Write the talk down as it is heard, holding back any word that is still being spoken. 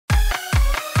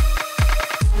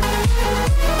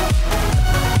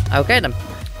Okay then.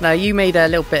 Now you made a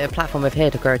little bit of platform over here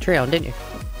to grow a tree on, didn't you?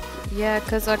 Yeah,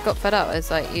 because I got fed up.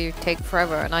 It's like, you take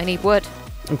forever and I need wood.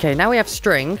 Okay, now we have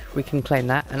string. We can claim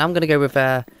that. And I'm going to go with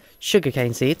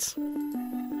sugarcane seeds.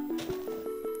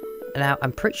 Now,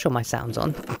 I'm pretty sure my sound's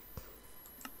on.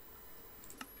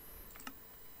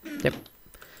 Yep.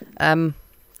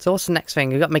 So what's the next thing?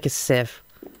 We've got to make a sieve.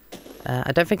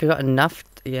 I don't think I got enough.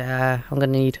 Yeah, I'm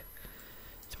going to need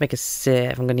to make a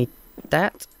sieve. I'm going to need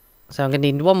that. So I'm going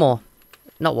to need one more.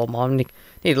 Not one more. I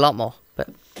need a lot more. But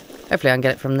hopefully I can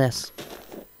get it from this.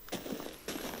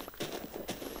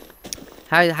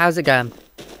 How's it going?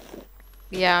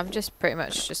 Yeah, I'm just pretty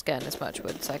much just getting as much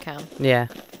wood as I can. Yeah.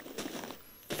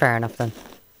 Fair enough then.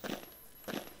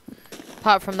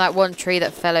 Apart from that one tree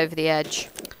that fell over the edge.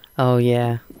 Oh,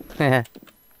 yeah.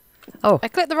 Oh. I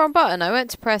clicked the wrong button. I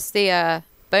went to press the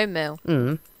bone meal.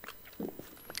 Mm.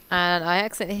 And I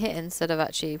accidentally hit instead of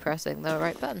actually pressing the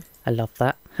right button. I love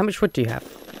that. How much wood do you have?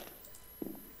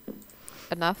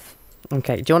 Enough.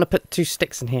 Okay, do you want to put 2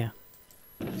 sticks in here?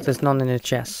 There's none in the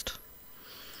chest.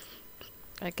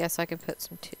 I guess I can put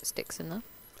some sticks in there.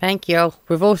 Thank you.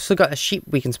 We've also got a sheep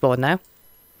we can spawn now.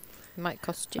 It might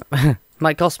cost you.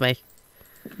 Might cost me.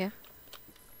 Yeah.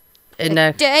 In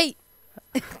a day!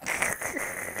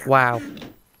 Wow.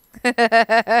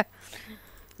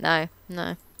 No,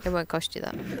 it won't cost you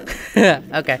that.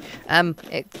 Okay.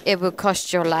 It will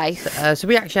cost your life. So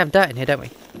we actually have dirt in here, don't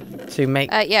we? To make.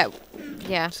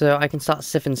 Yeah. So I can start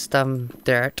sieving some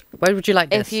dirt. Where would you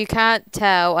like this? If you can't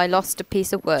tell, I lost a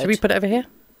piece of wood. Should we put it over here?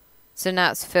 So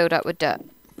now it's filled up with dirt.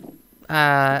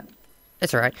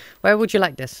 It's alright. Where would you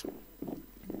like this?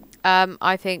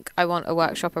 I think I want a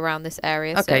workshop around this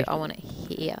area, okay. So I want it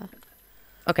here.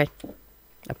 Okay.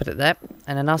 I'll put it there,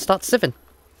 and then I'll start sieving.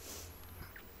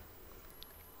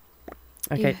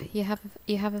 Okay.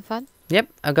 You having fun? Yep.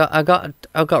 I got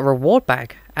a reward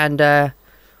bag, and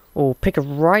pick a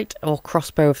right or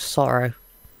crossbow of sorrow.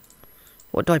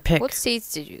 What do I pick? What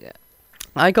seeds did you get?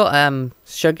 I got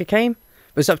sugarcane.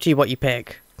 But it's up to you what you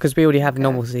pick, because we already have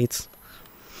normal seeds.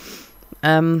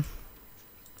 Did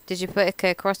you pick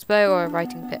a crossbow or a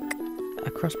writing pick?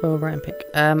 A crossbow or writing pick?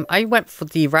 I went for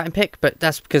the writing pick, but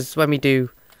that's because when we do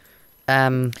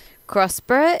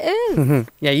crossbow it is.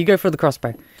 Yeah, you go for the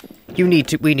crossbow. We need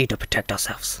to protect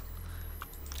ourselves.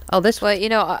 Oh, this. Well, you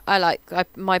know,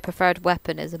 my preferred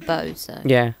weapon is a bow, so.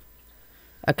 Yeah.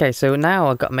 Okay, so now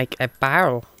I've got to make a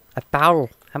barrel. A barrel.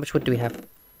 How much wood do we have?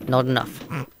 Not enough.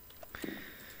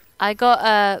 I got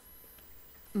a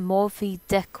Morphe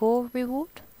decor reward.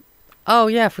 Oh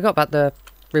yeah, I forgot about the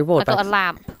reward. I got a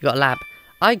lamp. You got a lamp.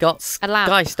 I got a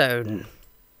lamp. skystone.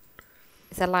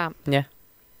 It's a lamp. Yeah.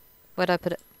 Where'd I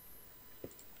put it?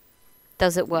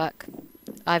 Does it work?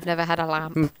 I've never had a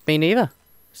lamp. Me neither.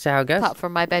 See how it goes. Apart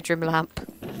from my bedroom lamp.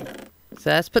 So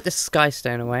let's put this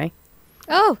skystone away.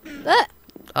 Oh, that.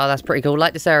 Oh, that's pretty cool.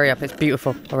 Light this area up. It's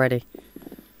beautiful already.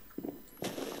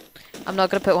 I'm not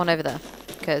going to put one over there,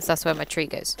 because that's where my tree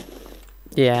goes.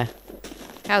 Yeah.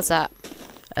 How's that?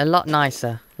 A lot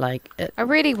nicer. Like. I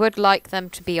really would like them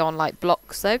to be on, like,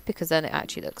 blocks, though, because then it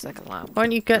actually looks like a lamp. Why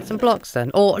don't you get some blocks,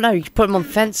 then? Or, no, you can put them on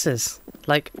fences.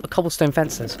 Like, cobblestone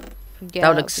fences. Yeah, that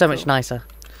would look so cool. much nicer.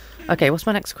 Okay, what's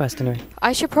my next quest, anyway?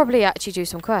 I should probably actually do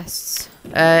some quests.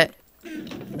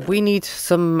 We need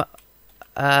some...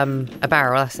 a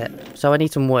barrel, that's it. So I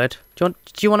need some wood. Do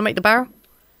you want to make the barrel? Do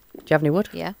you have any wood?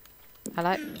 Yeah. I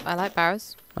like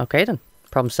barrows. Okay then.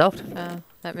 Problem solved.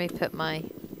 Let me put my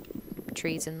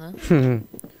trees in there.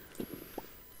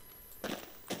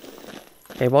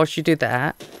 Okay, whilst you do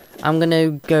that, I'm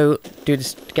gonna go do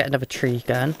this. Get another tree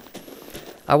going.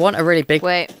 I want a really big.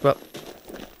 Wait. What?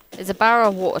 Is a barrel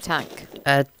a water tank?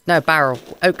 No, barrel.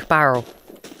 Oak barrel.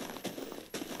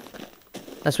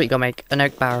 That's what you gotta make. An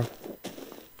oak barrel.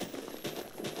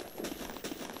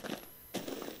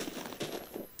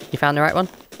 You found the right one?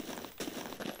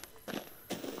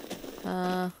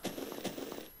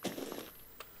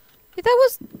 That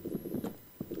was...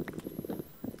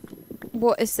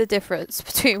 What is the difference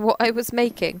between what I was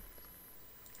making?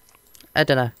 I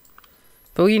don't know.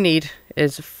 But all you need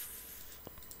is...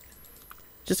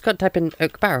 just gotta type in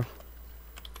oak barrel.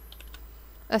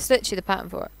 That's literally the pattern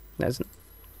for it. No, it isn't.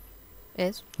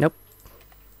 Is? Nope.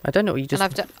 I don't know what you just...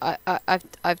 And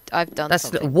I've done That's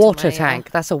something a water to my,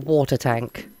 tank. That's a water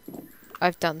tank.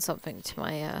 I've done something to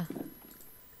my,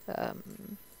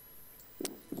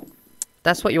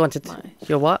 That's what you wanted.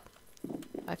 Your what?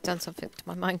 I've done something to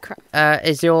my Minecraft.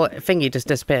 Is your thingy just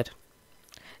disappeared?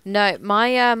 No,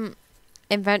 my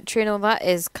inventory and all that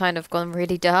is kind of gone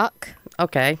really dark.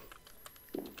 Okay.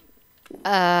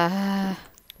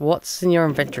 What's in your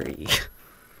inventory?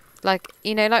 Like,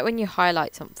 you know, like when you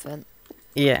highlight something.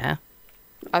 Yeah.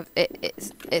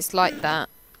 It's like that.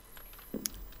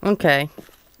 Okay.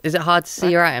 Is it hard to see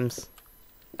Right. your items?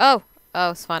 Oh,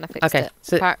 it's fine. I fixed Okay. it.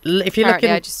 So if you look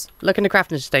Apparently look in the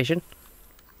crafting station,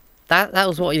 that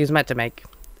was what he was meant to make.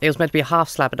 It was meant to be a half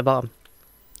slab at the bottom.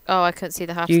 Oh, I couldn't see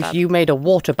the half slab. You made a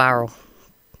water barrel.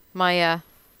 My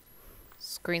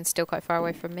screen's still quite far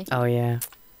away from me. Oh yeah.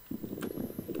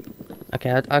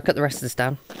 Okay, I'll cut the rest of this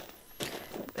down.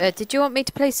 Did you want me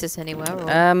to place this anywhere?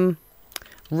 Or?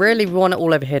 Really, we want it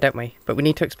all over here, don't we? But we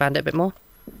need to expand it a bit more.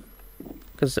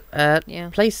 Because Yeah.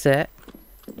 place it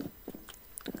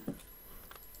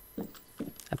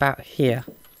about here.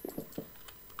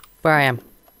 Where I am,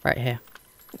 right here.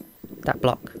 That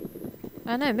block.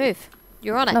 Oh no, move.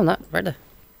 You're on it. No, I'm not. Right there.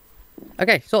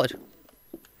 Okay, sorted.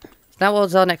 Now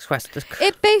what's our next quest?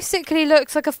 It basically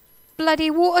looks like a bloody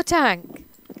water tank.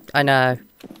 I know.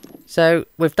 So,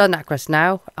 we've done that quest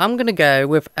now. I'm going to go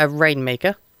with a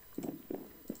rainmaker.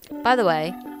 By the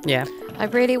way, Yeah. I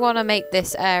really want to make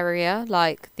this area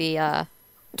like the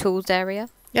tools area.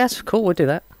 Yes, cool, we'll do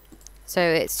that. So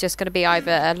it's just going to be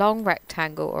either a long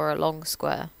rectangle or a long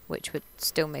square, which would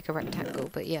still make a rectangle,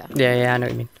 but yeah. Yeah, I know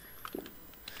what you mean.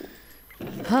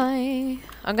 Hi.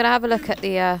 I'm going to have a look at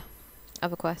the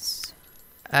other quests.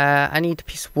 I need a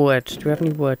piece of wood. Do we have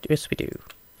any wood? Yes, we do.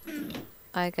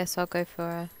 I guess I'll go for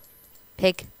a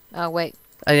pig. Oh, wait.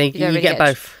 I think You don't you really get get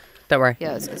both. Don't worry.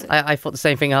 Yeah, I was gonna say. I thought the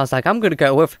same thing. I was like, I'm going to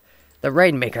go with the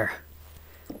rainmaker.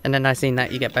 And then I seen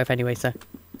that you get both anyway, so.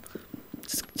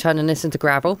 Just turning this into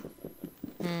gravel.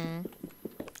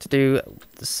 To do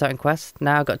a certain quest.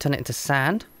 Now I've got to turn it into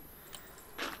sand.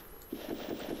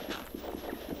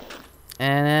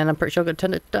 And then I'm pretty sure I've got to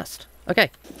turn it to dust.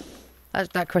 Okay.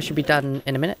 That quest should be done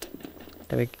in a minute.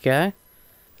 There we go.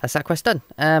 That's that quest done.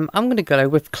 I'm going to go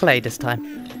with clay this time.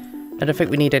 I don't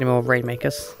think we need any more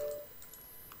rainmakers.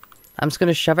 I'm just going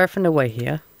to shove everything away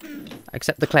here.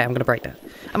 Except the clay. I'm going to break that.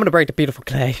 I'm going to break the beautiful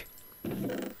clay.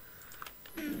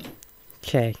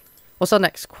 Okay. What's our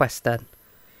next quest then?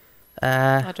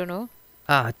 I don't know.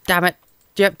 Ah, damn it.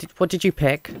 What did you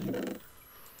pick?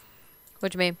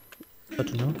 What do you mean? I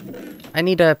don't know. I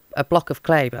need a block of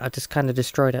clay, but I just kind of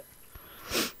destroyed it.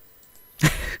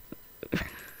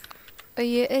 Are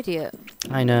you an idiot?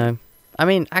 I know. I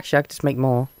mean, actually, I could just make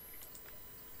more.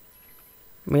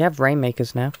 We have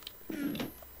rainmakers now.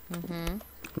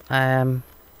 We're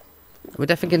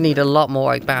definitely going to need a lot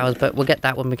more oak boughs, but we'll get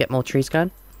that when we get more trees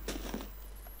going.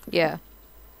 Yeah.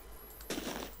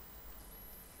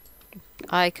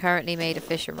 I currently made a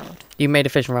fishing rod. You made a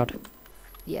fishing rod.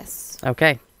 Yes.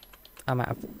 Okay. I'm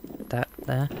out of that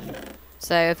there.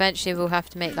 So eventually we'll have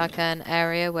to make like an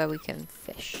area where we can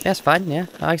fish. That's fine, yeah.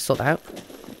 I sort that out.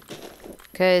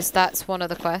 Because that's one of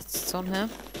the quests on here.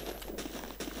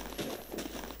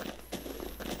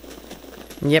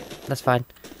 Yep, that's fine.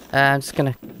 I'm just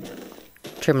going to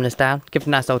trim this down. Give it a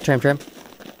nice old trim.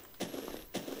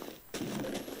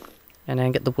 And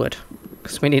then get the wood.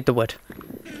 Because we need the wood.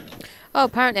 Oh,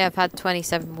 apparently I've had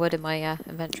 27 wood in my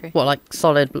inventory. What, like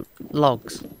solid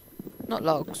logs? Not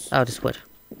logs. Oh, just wood.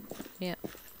 Yeah.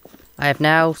 I have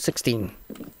now 16.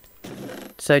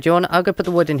 So do you want? I'll go put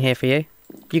the wood in here for you.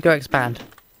 You go expand.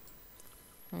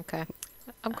 Okay.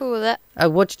 I'm cool with it. Oh,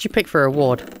 what did you pick for a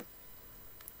reward?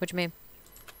 What do you mean?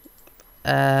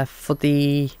 For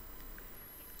the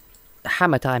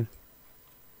hammer time.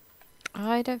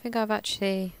 I don't think I've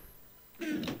actually...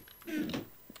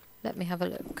 Let me have a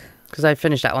look. Because I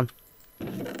finished that one.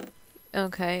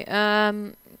 Okay.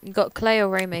 You got clay or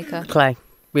rainmaker? Clay.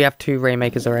 We have 2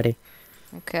 rainmakers already.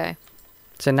 Okay.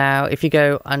 So now, if you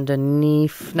go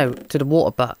underneath, no, to the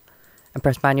water butt, and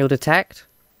press manual detect,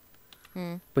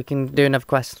 we can do another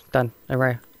quest. Done.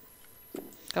 Hooray.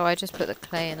 Oh, I just put the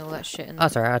clay and all that shit in. Oh,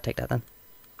 sorry, I'll take that then.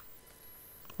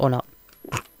 Or not.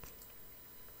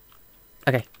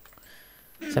 Okay.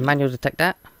 So manual detect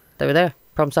that. There we go.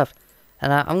 Problem solved.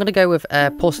 And I'm going to go with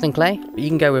porcelain clay, but you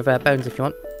can go with bones if you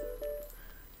want.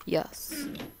 Yes.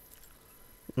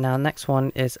 Now, next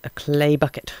one is a clay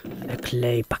bucket. A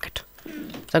clay bucket. So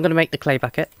I'm going to make the clay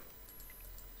bucket.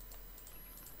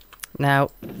 Now,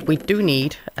 we do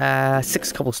need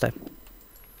 6 cobblestone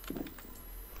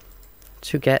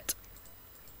to get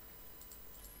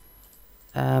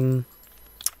a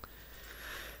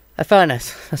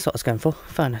furnace. That's what I was going for.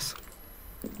 Furnace.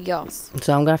 Yes.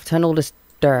 So I'm going to have to turn all this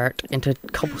dirt into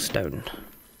cobblestone.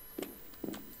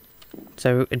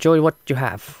 So enjoy what you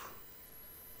have.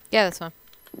 Yeah, that's fine.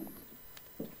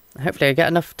 Hopefully I get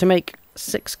enough to make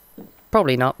 6.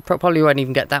 Probably not. Probably won't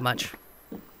even get that much.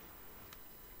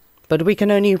 But we can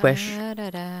only wish.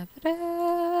 I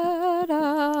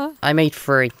made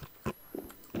 3.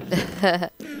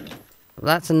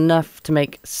 That's enough to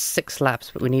make 6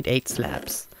 slabs, but we need 8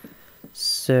 slabs.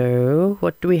 So,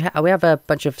 what do we have? We have a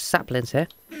bunch of saplings here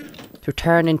to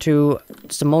turn into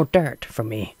some more dirt for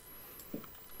me.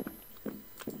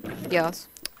 Yes.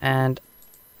 And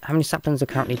how many saplings are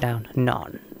currently down?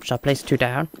 None. So I'll place 2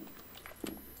 down.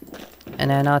 And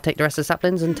then I'll take the rest of the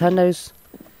saplings and turn those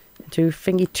into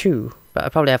thingy 2. But I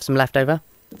probably have some left over.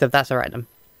 So if that's alright then.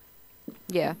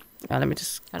 Yeah. Let me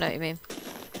just... I know what you mean.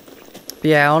 But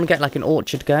yeah, I want to get like an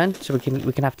orchard going. So we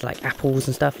can have like apples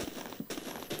and stuff.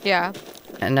 Yeah.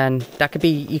 And then that could be...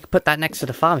 You could put that next to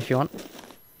the farm if you want.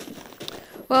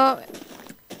 Well,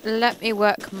 let me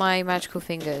work my magical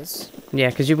fingers. Yeah,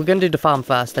 because you were going to do the farm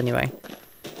first anyway.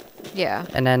 Yeah.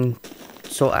 And then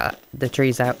sort out the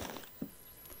trees out.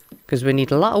 Because we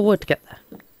need a lot of wood to get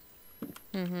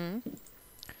there. Mm-hmm.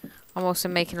 I'm also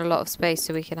making a lot of space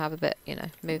so we can have a bit, you know,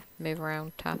 move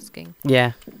around tasking.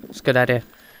 Yeah, it's a good idea.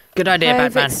 Good idea,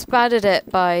 I've Batman. expanded it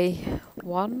by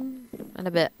 1 and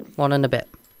a bit. 1 and a bit.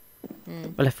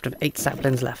 Mm. We're left with 8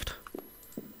 saplings left.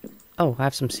 Oh, I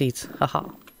have some seeds. Haha.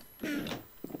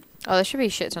 Oh, there should be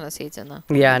shit ton of seeds in there.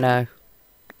 Yeah, I know.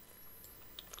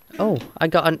 Oh, I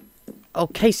got an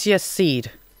Acacia seed.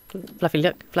 Fluffy,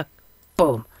 look. Fluff.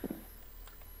 Boom.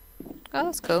 Oh,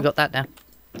 that's cool. We got that now.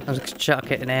 I was going to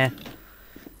chuck it in here.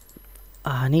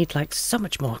 Oh, I need like so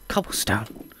much more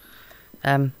cobblestone.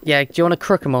 Yeah, do you want to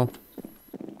crook them all?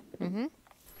 Mm-hmm.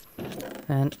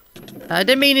 And I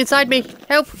didn't mean inside me.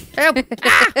 Help! Help!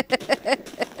 Ah!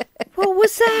 What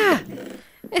was that?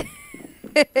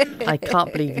 I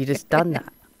can't believe you just done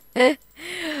that.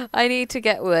 I need to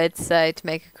get wood, so to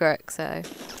make a crook, so...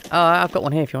 Oh, I've got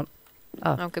one here if you want.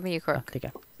 Oh, give me your Oh, crook. there you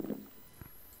go.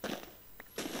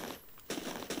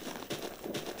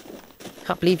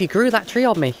 Can't believe you grew that tree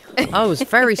on me. I was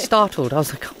very startled. I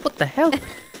was like, what the hell?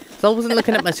 So I wasn't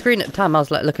looking at my screen at the time. I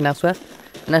was like looking elsewhere.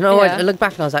 And then I looked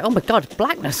back and I was like, oh my god,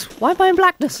 blackness. Why am I in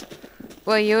blackness?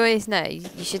 Well, you always know.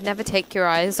 You should never take your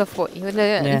eyes off what you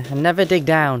learn. Yeah, and never dig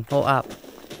down or up.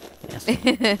 Yes.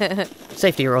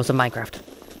 Safety rules in Minecraft.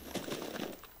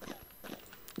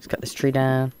 Let's cut this tree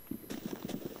down.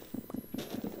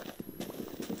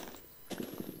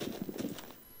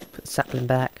 Put the sapling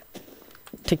back.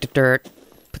 Take the dirt.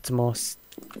 Put some more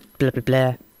blah blah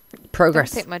blah.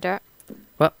 Progress. Don't take my dirt.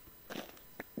 What?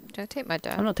 Don't take my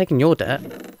dirt. I'm not taking your dirt.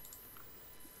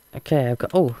 Okay, I've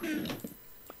got... Oh.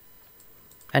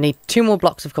 I need 2 more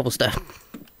blocks of cobblestone.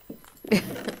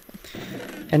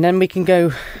 And then we can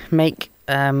go make...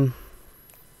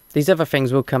 these other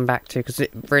things we'll come back to, because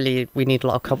really we need a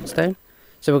lot of cobblestone.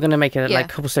 So we're going to make a like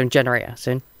cobblestone generator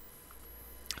soon.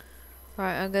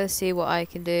 Right, I'm going to see what I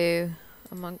can do.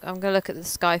 I'm going to look at the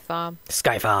sky farm.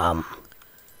 Sky farm.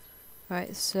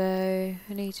 Right, so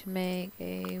I need to make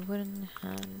a wooden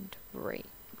hand rake.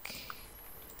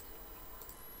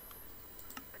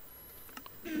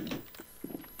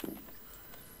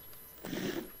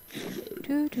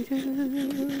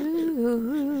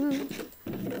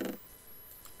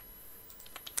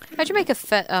 How'd you make a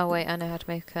fence? Oh wait, I know how to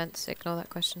make a fence. Ignore that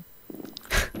question.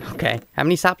 Okay, how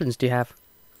many saplings do you have?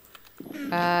 4.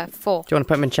 Do you want to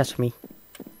put them in chest for me?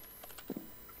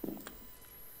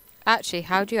 Actually,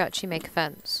 how do you actually make a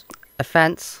fence? A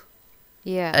fence?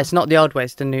 Yeah. It's not the old way,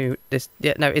 it's the new...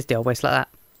 Yeah, no, it's the old way, it's like that.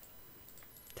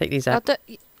 Take these out.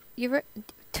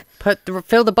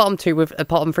 Fill the bottom 2 with...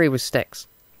 bottom 3 with sticks.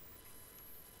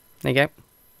 There you go.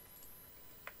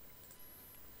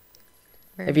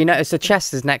 If you notice, the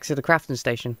chest is next to the crafting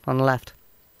station on the left.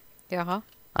 Yeah.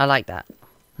 I like that.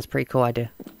 That's a pretty cool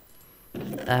idea.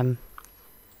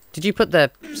 Did you put the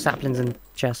saplings in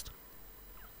chest?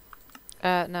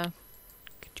 No.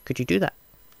 Could you do that?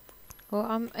 Well,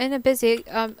 I'm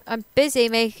busy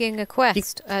making a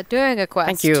quest. Doing a quest.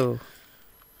 Thank you.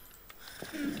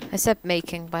 I said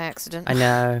making by accident. I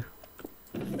know.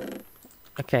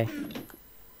 Okay.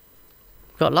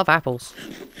 Got a lot of apples.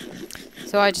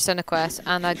 So I just done a quest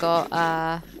and I got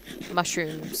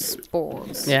mushroom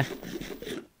spores. Yeah.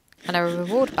 And a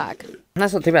reward bag.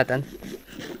 That's not too bad then.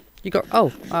 You got...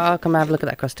 Oh, I'll come have a look at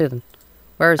that quest too then.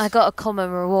 Where is... I got a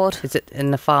common reward. Is it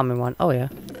in the farming one? Oh yeah.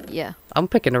 Yeah. I'm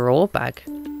picking a reward bag.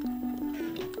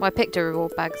 Well, I picked a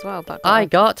reward bag as well, but... I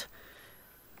got...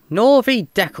 Norvi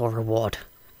Decor reward.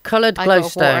 Coloured glowstone. I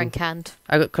got a watering can.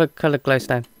 I got coloured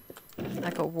glowstone. I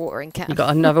got a watering can. You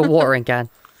got another watering can.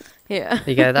 Yeah. There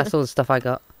you go, that's all the stuff I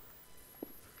got.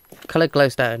 Coloured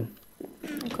glowstone.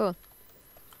 Oh, cool.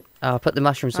 I'll put the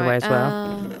mushrooms away as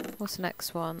well. What's the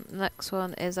next one? The next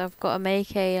one is I've got to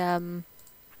make a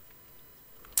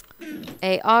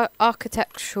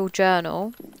architectural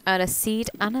journal and a seed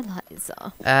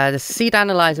analyzer. The seed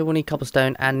analyzer will need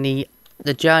cobblestone, and the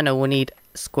the journal will need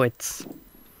squids.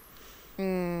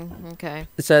 Okay.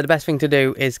 So the best thing to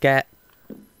do is get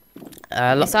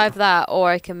It's either that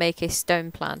or I can make a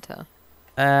stone planter.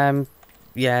 Yeah,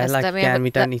 Let's- like let me have again, a- we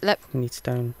don't let- need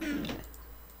stone.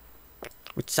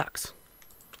 Which sucks.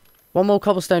 One more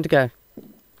cobblestone to go.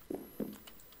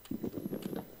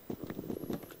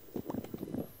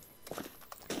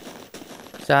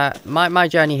 So my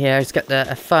journey here is get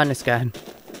a furnace going.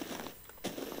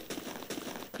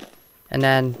 And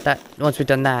then once we've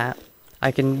done that,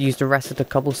 I can use the rest of the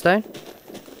cobblestone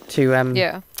to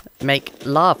Yeah. make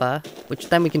lava, which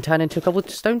then we can turn into a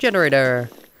cobblestone generator.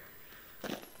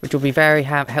 Which will be very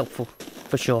helpful,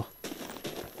 for sure.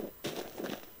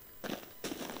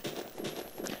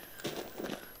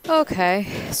 Okay.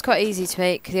 It's quite easy to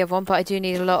make the other one, but I do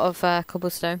need a lot of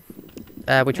cobblestone.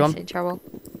 Which I'm one? in trouble.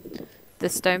 The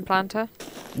stone planter.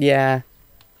 Yeah.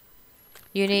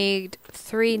 You need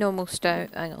 3 normal stone.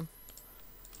 Hang on.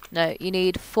 No, you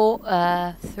need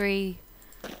 3,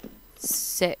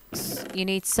 6. You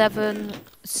need 7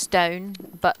 stone,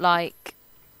 but like,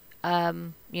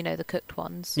 you know, the cooked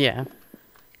ones. Yeah.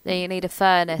 Then you need a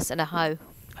furnace and a hoe.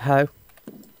 Hoe.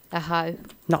 A hoe.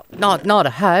 Not a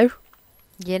hoe.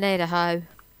 You need a hoe.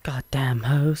 Goddamn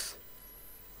hoes.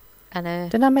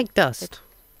 And Didn't I make dust?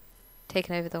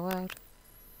 taking over the world.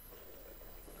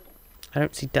 I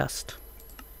don't see dust.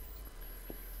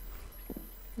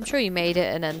 I'm sure you made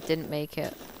it and then didn't make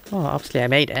it. Oh, obviously I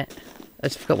made it. I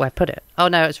just forgot where I put it. Oh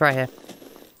no, it's right here.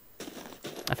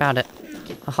 I found it.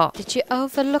 Aha. Did you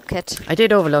overlook it? I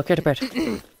did overlook it a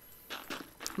bit.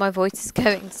 My voice is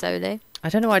going slowly. I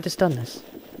don't know why I just done this.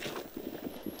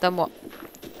 Then what?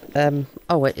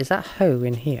 Oh wait, is that hoe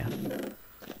in here?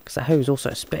 Because that hoe is also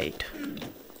a spade.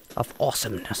 Of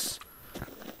awesomeness.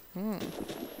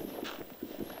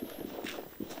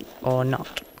 Or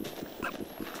not.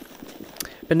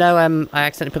 But no, I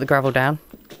accidentally put the gravel down.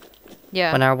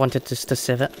 Yeah. When I wanted just to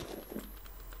sieve it.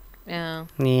 Yeah.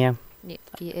 Yeah.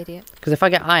 You idiot. Because if I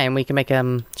get iron, we can make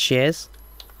shears.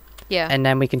 Yeah. And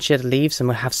then we can shear the leaves and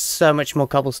we'll have so much more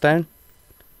cobblestone.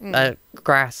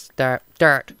 Grass, dirt.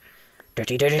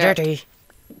 Dirty.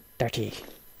 Dirty.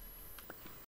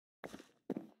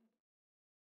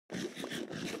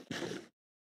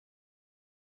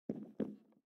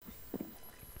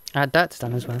 Dirt's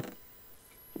done as well.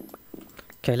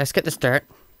 Okay, let's get this dirt.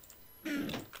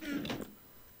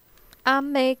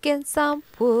 I'm making some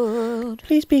wood.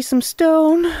 Please be some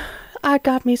stone. I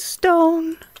got me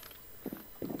stone.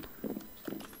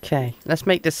 Okay, let's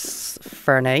make this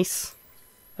furnace.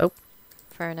 Oh.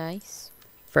 Furnace.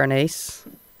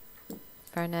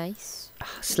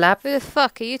 Slab. Who the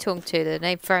fuck are you talking to? The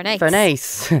name Furnace.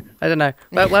 Furnace. I don't know.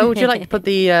 Where would you like to put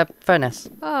the furnace?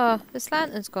 Oh, this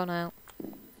lantern's gone out.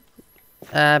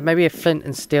 Maybe a flint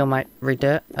and steel might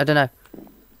redo it. I don't know.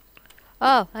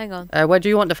 Oh, hang on. Where do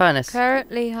you want the furnace?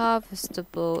 Currently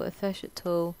harvestable, efficient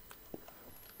tool.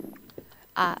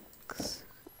 Axe.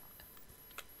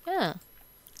 Yeah.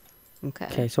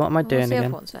 Okay, so what am I doing What's the again?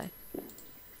 other one say?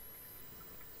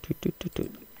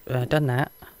 Done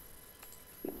that.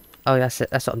 Oh, that's it.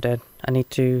 That's what I'm doing. I need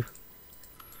to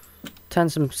turn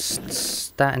some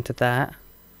that into that.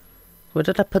 Where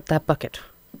did I put that bucket?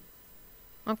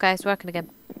 Okay, it's working again.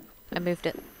 I moved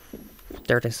it.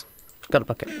 There it is. Got a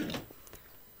bucket.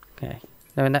 Okay.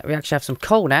 Knowing that we actually have some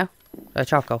coal now.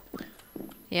 Charcoal.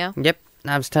 Yeah. Yep.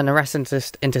 Now I'm just turning the rest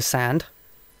into sand.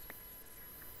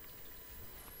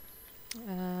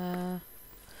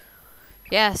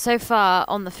 Yeah, so far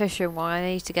on the fishing one, I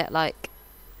need to get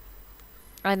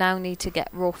I now need to get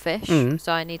raw fish.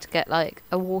 So I need to get like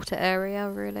a water area,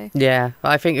 really. Yeah.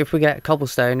 I think if we get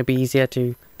cobblestone, it'd be easier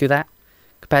to do that.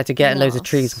 Compared to getting loads of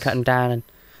trees and cutting them down.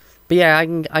 But yeah,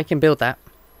 I can build that.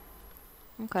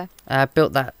 Okay. I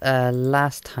built that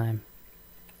last time.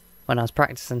 When I was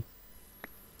practicing.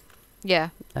 Yeah.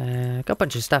 Got a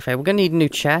bunch of stuff here. We're going to need a new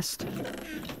chest.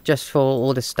 Just for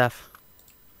all this stuff.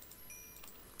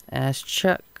 Let's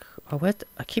check. Oh,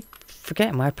 I keep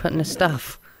forgetting where I'm putting this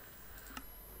stuff.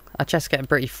 Our chest's getting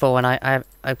pretty full and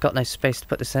I've got no space to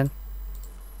put this in.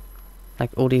 Like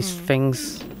all these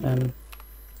things.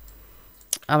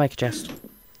 I'll make a chest.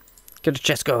 Get a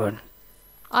chest going.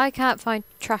 I can't find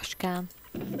trash can.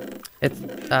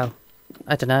 Oh.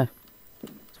 I don't know.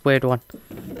 It's a weird one.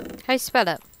 How you spell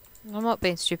it? I'm not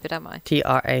being stupid, am I?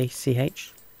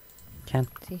 Trach. Can.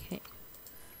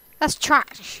 That's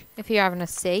trash, if you're having a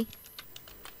C.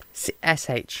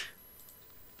 SH.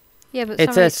 Yeah, but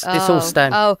It's all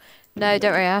stone. Oh, no,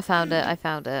 don't worry, I found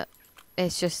it.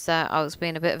 It's just that I was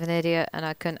being a bit of an idiot and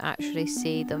I couldn't actually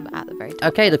see them at the very top.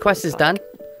 Okay, the quest is done.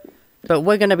 But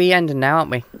we're going to be ending now,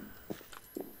 aren't we?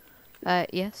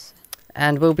 Yes.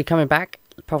 And we'll be coming back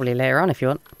probably later on if you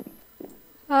want.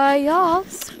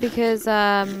 Yes, because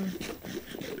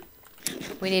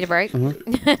we need a break.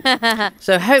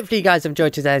 So hopefully you guys have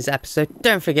enjoyed today's episode.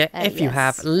 Don't forget, if you yes.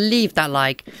 have, leave that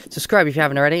like, subscribe if you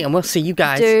haven't already, and we'll see you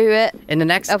guys Do it. in the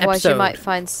next Otherwise episode. you might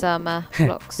find some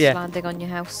blocks landing on your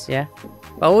house. Yeah.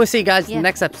 Well, we'll see you guys in the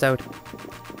next episode.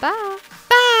 Bye.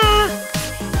 Bye.